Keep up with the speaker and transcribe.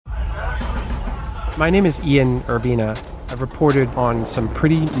My name is Ian Urbina. I've reported on some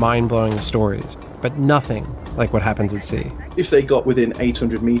pretty mind-blowing stories, but nothing like what happens at sea. If they got within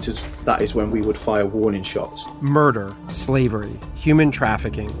 800 meters, that is when we would fire warning shots. Murder, slavery, human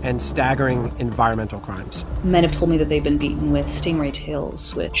trafficking, and staggering environmental crimes. Men have told me that they've been beaten with stingray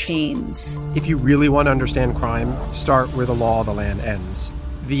tails, with chains. If you really want to understand crime, start where the law of the land ends.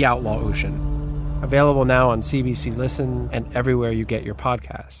 The Outlaw Ocean. Available now on CBC Listen and everywhere you get your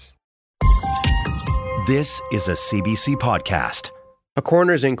podcasts. This is a CBC podcast. A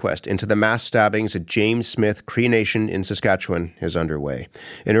coroner's inquest into the mass stabbings at James Smith Cree Nation in Saskatchewan is underway.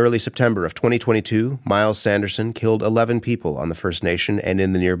 In early September of 2022, Myles Sanderson killed 11 people on the First Nation and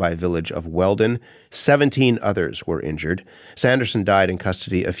in the nearby village of Weldon. 17 others were injured. Sanderson died in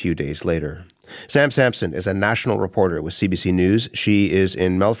custody a few days later. Sam Samson is a national reporter with CBC News. She is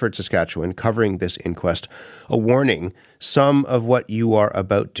in Melfort, Saskatchewan, covering this inquest. A warning, some of what you are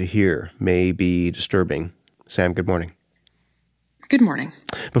about to hear may be disturbing. Sam, good morning. Good morning.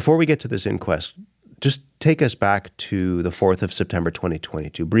 Before we get to this inquest, just take us back to the 4th of September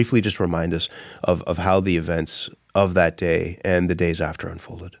 2022. Briefly just remind us of how the events of that day and the days after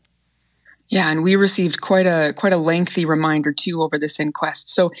unfolded. Yeah, and we received quite a lengthy reminder too over this inquest.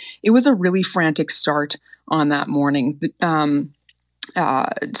 So it was a really frantic start on that morning.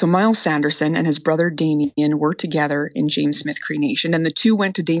 So Myles Sanderson and his brother Damien were together in James Smith Cree Nation, and the two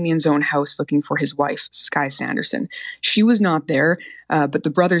went to Damien's own house looking for his wife, Skye Sanderson. She was not there, but the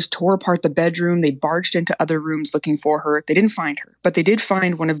brothers tore apart the bedroom. They barged into other rooms looking for her. They didn't find her, but they did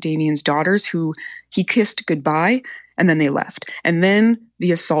find one of Damien's daughters who he kissed goodbye, and then they left. And then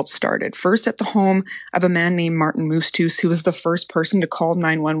the assault started, first at the home of a man named Martin Moosetoos, who was the first person to call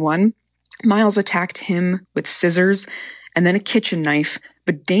 911. Myles attacked him with scissors and then a kitchen knife,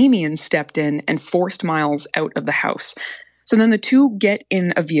 but Damien stepped in and forced Myles out of the house. So then the two get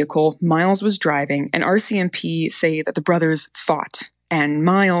in a vehicle. Myles was driving, and RCMP say that the brothers fought, and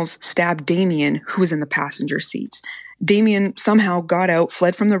Myles stabbed Damien, who was in the passenger seat. Damien somehow got out,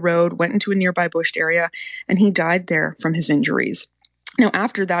 fled from the road, went into a nearby bushed area, and he died there from his injuries. Now,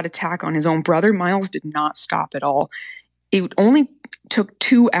 after that attack on his own brother, Myles did not stop at all. It only took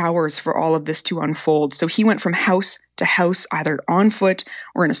 2 hours for all of this to unfold. So he went from house to house, either on foot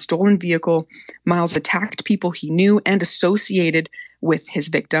or in a stolen vehicle. Myles attacked people he knew and associated with his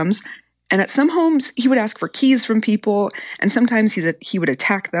victims. And at some homes, he would ask for keys from people, and sometimes he would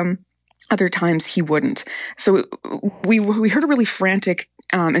attack them. Other times he wouldn't. So we heard a really frantic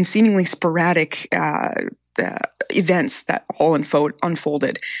and seemingly sporadic events that all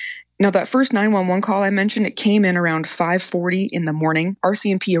unfolded. Now, that first 911 call I mentioned, it came in around 5:40 in the morning.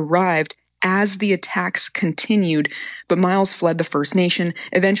 RCMP arrived as the attacks continued, but Myles fled the First Nation,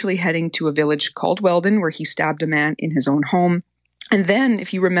 eventually heading to a village called Weldon, where he stabbed a man in his own home. And then,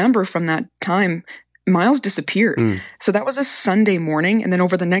 if you remember from that time, Myles disappeared. So that was a Sunday morning, and then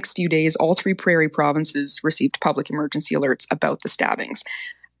over the next few days, all three prairie provinces received public emergency alerts about the stabbings.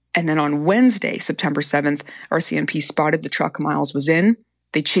 And then on Wednesday, September 7th, RCMP spotted the truck Myles was in.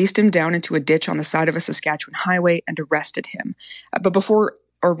 They chased him down into a ditch on the side of a Saskatchewan highway and arrested him. But before,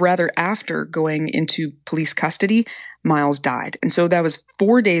 or rather after going into police custody, Myles died. And so that was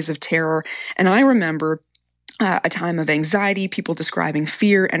 4 days of terror. And I remember a time of anxiety, people describing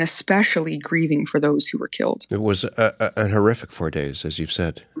fear, and especially grieving for those who were killed. It was a horrific 4 days, as you've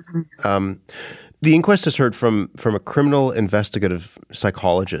said. The inquest has heard from a criminal investigative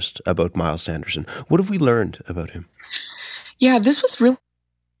psychologist about Myles Sanderson. What have we learned about him? Yeah, this was really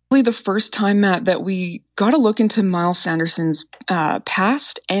the first time, Matt, that we got a look into Myles Sanderson's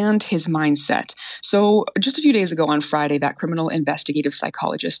past and his mindset. So just a few days ago on Friday, that criminal investigative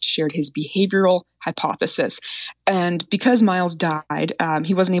psychologist shared his behavioral hypothesis. And because Myles died,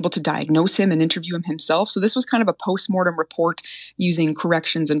 he wasn't able to diagnose him and interview him himself. So this was kind of a postmortem report using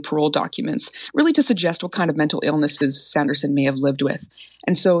corrections and parole documents, really to suggest what kind of mental illnesses Sanderson may have lived with.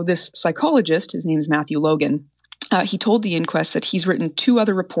 And so this psychologist, his name is Matthew Logan, he told the inquest that he's written 2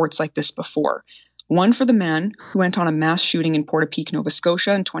 other reports like this before. One for the man who went on a mass shooting in Portapique, Nova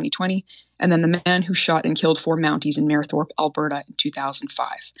Scotia in 2020, and then the man who shot and killed 4 Mounties in Mayerthorpe, Alberta in 2005.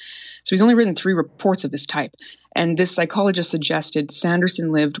 So he's only written 3 reports of this type. And this psychologist suggested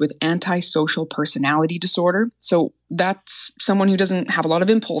Sanderson lived with antisocial personality disorder. So that's someone who doesn't have a lot of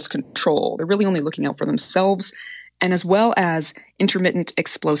impulse control. They're really only looking out for themselves, and as well as intermittent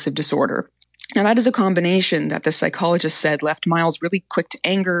explosive disorder. Now, that is a combination that the psychologist said left Myles really quick to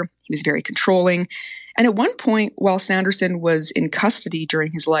anger. He was very controlling. And at one point, while Sanderson was in custody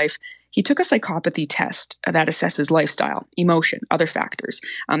during his life, he took a psychopathy test that assesses lifestyle, emotion, other factors.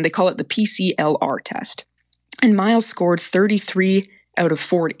 They call it the PCLR test. And Myles scored 33 out of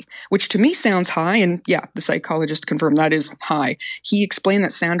 40, which to me sounds high. And yeah, the psychologist confirmed that is high. He explained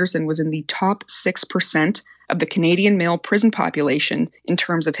that Sanderson was in the top 6% of the Canadian male prison population in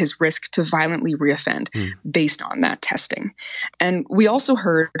terms of his risk to violently reoffend based on that testing. And we also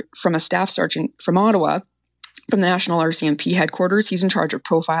heard from a staff sergeant from Ottawa, from the National RCMP headquarters. He's in charge of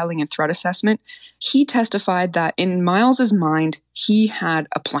profiling and threat assessment. He testified that in Myles's mind, he had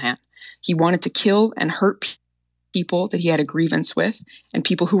a plan. He wanted to kill and hurt people that he had a grievance with and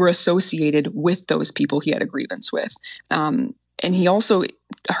people who were associated with those people he had a grievance with. And he also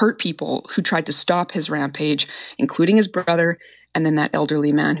hurt people who tried to stop his rampage, including his brother and then that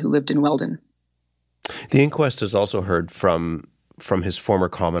elderly man who lived in Weldon. The inquest has also heard from his former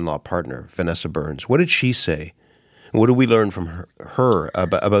common law partner, Vanessa Burns. What did she say? What did we learn from her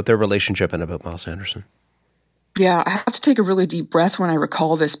about their relationship and about Myles Sanderson? Yeah, I have to take a really deep breath when I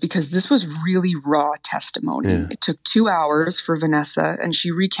recall this because this was really raw testimony. Yeah. It took 2 hours for Vanessa, and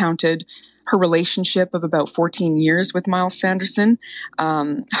she recounted her relationship of about 14 years with Myles Sanderson,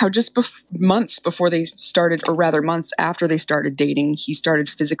 how just months before they started, or rather months after they started dating, he started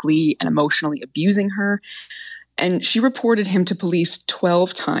physically and emotionally abusing her. And she reported him to police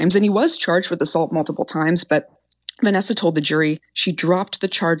 12 times, and he was charged with assault multiple times, but Vanessa told the jury she dropped the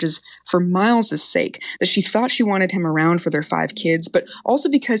charges for Myles's sake, that she thought she wanted him around for their 5 kids, but also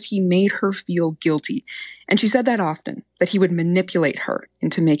because he made her feel guilty. And she said that often, that he would manipulate her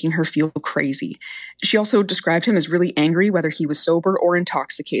into making her feel crazy. She also described him as really angry, whether he was sober or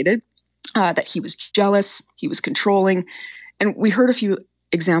intoxicated, that he was jealous, he was controlling. And we heard a few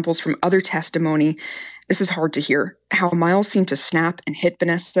examples from other testimony. This is hard to hear, how Myles seemed to snap and hit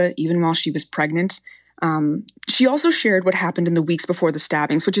Vanessa even while she was pregnant. She also shared what happened in the weeks before the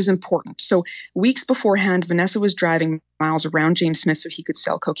stabbings, which is important. So weeks beforehand, Vanessa was driving Myles around James Smith so he could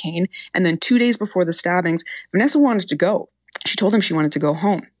sell cocaine. And then 2 days before the stabbings, Vanessa wanted to go. She told him she wanted to go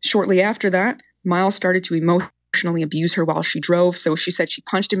home. Shortly after that, Myles started to emotionally abuse her while she drove. So she said she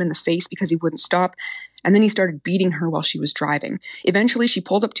punched him in the face because he wouldn't stop. And then he started beating her while she was driving. Eventually, she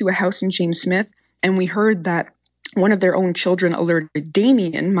pulled up to a house in James Smith, and we heard that one of their own children alerted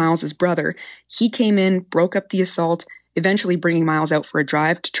Damien, Myles's brother. He came in, broke up the assault, eventually bringing Myles out for a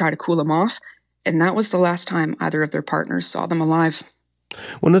drive to try to cool him off. And that was the last time either of their partners saw them alive.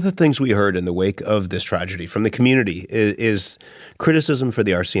 One of the things we heard in the wake of this tragedy from the community is criticism for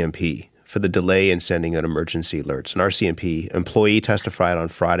the RCMP for the delay in sending out emergency alerts. An RCMP employee testified on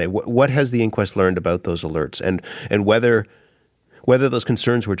Friday. What has the inquest learned about those alerts and whether those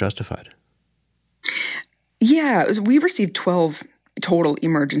concerns were justified? Yeah, we received 12 total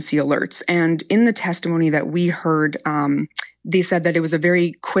emergency alerts. And in the testimony that we heard, they said that it was a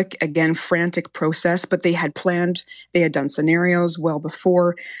very quick, again, frantic process, but they had planned, they had done scenarios well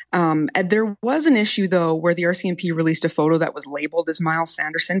before. And there was an issue, though, where the RCMP released a photo that was labeled as Myles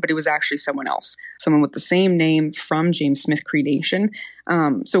Sanderson, but it was actually someone else, someone with the same name from James Smith Cree Nation.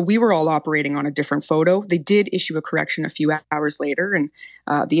 So we were all operating on a different photo. They did issue a correction a few hours later, and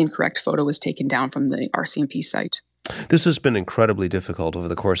the incorrect photo was taken down from the RCMP site. This has been incredibly difficult over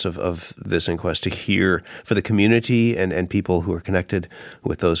the course of this inquest to hear, for the community and people who are connected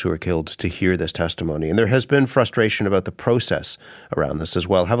with those who were killed, to hear this testimony. And there has been frustration about the process around this as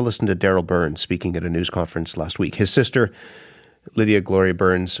well. Have a listen to Daryl Burns speaking at a news conference last week. His sister, Lydia Gloria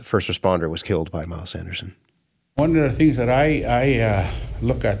Burns, first responder, was killed by Myles Sanderson. One of the things that I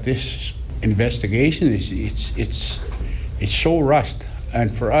look at this investigation is it's so rushed.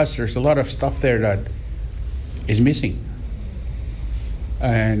 And for us, there's a lot of stuff there that is missing.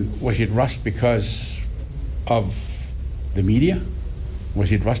 And was it rushed because of the media?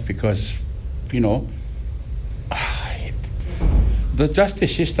 Was it rushed because, the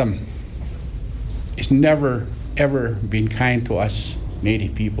justice system has never, ever been kind to us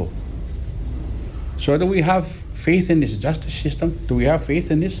Native people. So do we have faith in this justice system? Do we have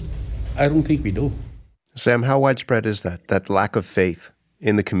faith in this? I don't think we do. Sam, how widespread is that lack of faith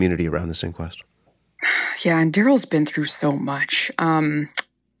in the community around this inquest? Yeah, and Daryl's been through so much.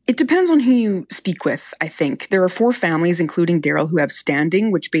 It depends on who you speak with, I think. There are 4 families, including Daryl, who have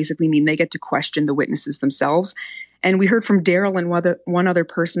standing, which basically mean they get to question the witnesses themselves. And we heard from Daryl and one other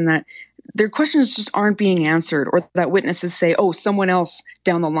person that their questions just aren't being answered, or that witnesses say, oh, someone else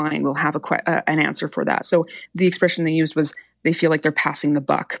down the line will have an answer for that. So the expression they used was they feel like they're passing the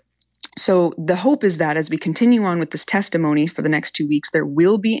buck. So the hope is that as we continue on with this testimony for the next 2 weeks, there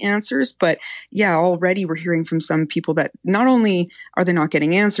will be answers. But yeah, already we're hearing from some people that not only are they not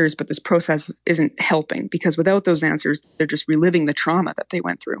getting answers, but this process isn't helping, because without those answers, they're just reliving the trauma that they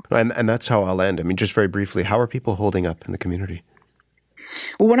went through. And that's how I'll end. I mean, just very briefly, how are people holding up in the community?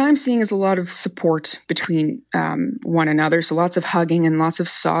 Well, what I'm seeing is a lot of support between one another. So lots of hugging and lots of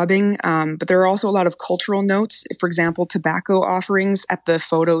sobbing. But there are also a lot of cultural notes. For example, tobacco offerings at the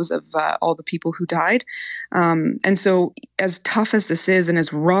photos of all the people who died. And so as tough as this is and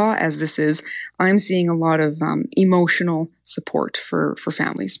as raw as this is, I'm seeing a lot of emotional support for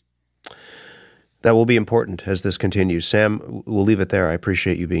families. That will be important as this continues. Sam, we'll leave it there. I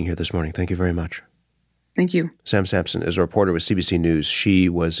appreciate you being here this morning. Thank you very much. Thank you. Sam Sampson is a reporter with CBC News. She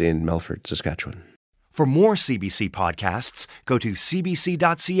was in Melfort, Saskatchewan. For more CBC podcasts, go to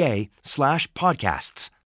cbc.ca/podcasts.